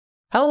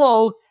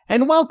Hello,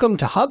 and welcome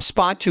to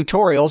HubSpot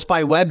Tutorials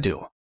by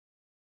Webdo.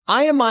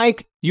 I am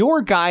Mike,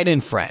 your guide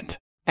and friend,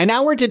 and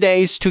our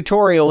today's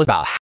tutorial is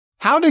about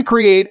how to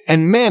create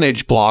and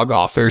manage blog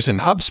authors in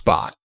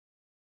HubSpot.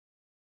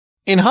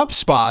 In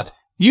HubSpot,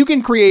 you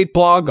can create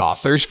blog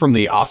authors from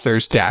the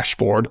author's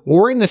dashboard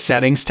or in the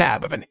Settings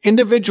tab of an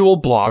individual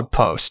blog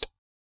post.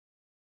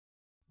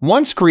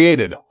 Once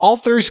created,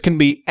 authors can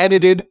be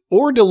edited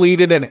or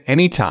deleted at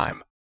any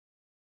time.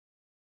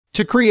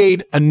 To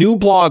create a new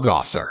blog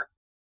author,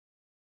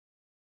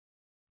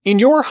 in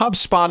your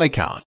HubSpot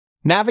account,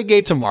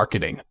 navigate to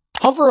Marketing,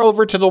 hover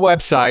over to the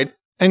website,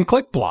 and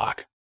click Blog.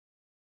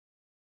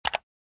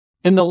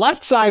 In the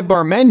left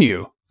sidebar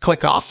menu,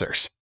 click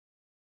Authors.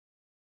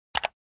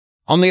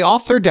 On the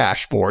author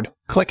dashboard,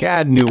 click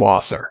Add New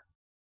Author.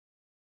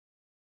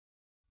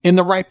 In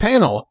the right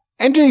panel,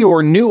 enter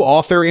your new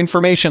author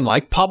information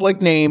like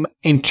public name,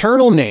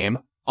 internal name,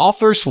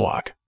 author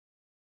slug.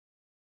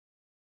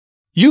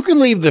 You can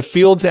leave the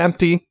fields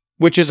empty,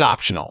 which is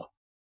optional.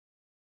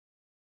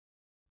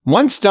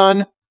 Once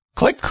done,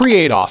 click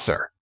Create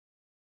Author.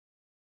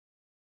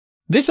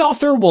 This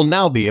author will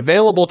now be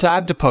available to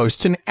add to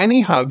post in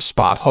any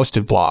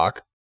HubSpot-hosted blog.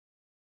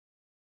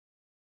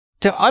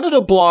 To edit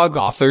a blog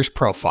author's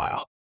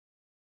profile,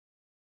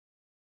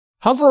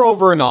 hover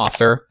over an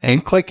author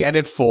and click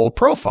Edit Full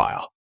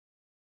Profile.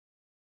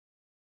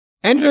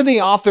 Enter the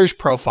author's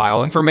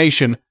profile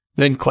information,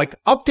 then click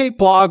Update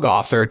Blog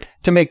Author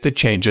to make the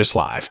changes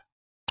live.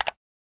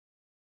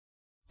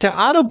 To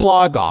add a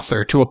blog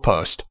author to a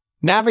post,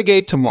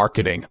 navigate to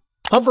Marketing,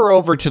 hover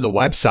over to the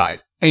website,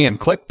 and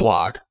click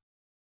Blog.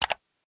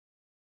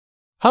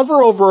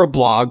 Hover over a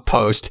blog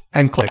post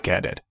and click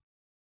Edit.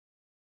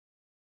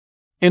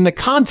 In the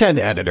Content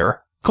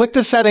Editor, click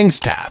the Settings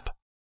tab.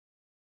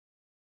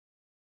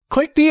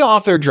 Click the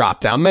Author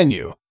drop-down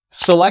menu,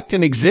 select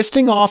an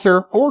existing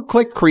author or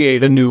click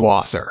Create a new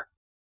author.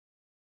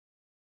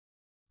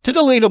 To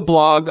delete a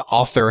blog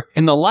author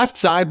in the left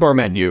sidebar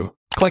menu,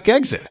 click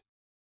Exit.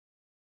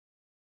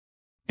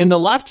 In the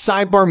left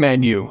sidebar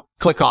menu,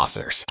 click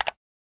Authors.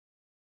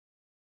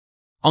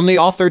 On the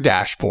author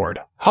dashboard,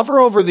 hover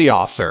over the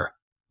author,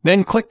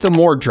 then click the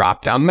More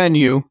drop-down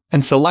menu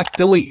and select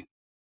Delete.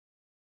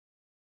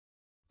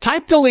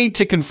 Type Delete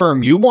to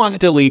confirm you want to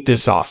delete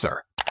this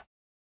author.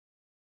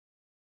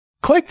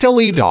 Click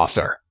Delete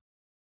Author.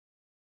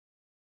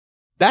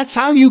 That's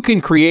how you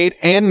can create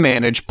and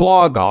manage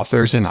blog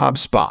authors in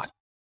HubSpot.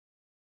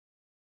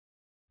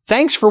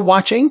 Thanks for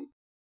watching.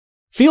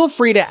 Feel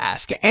free to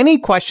ask any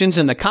questions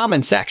in the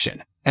comment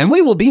section, and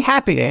we will be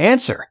happy to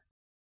answer.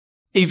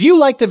 If you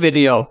liked the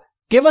video,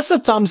 give us a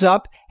thumbs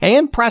up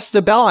and press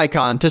the bell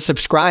icon to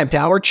subscribe to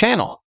our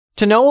channel.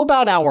 To know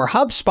about our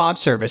HubSpot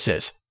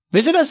services,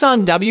 visit us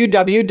on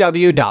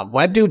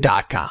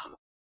www.webdo.com.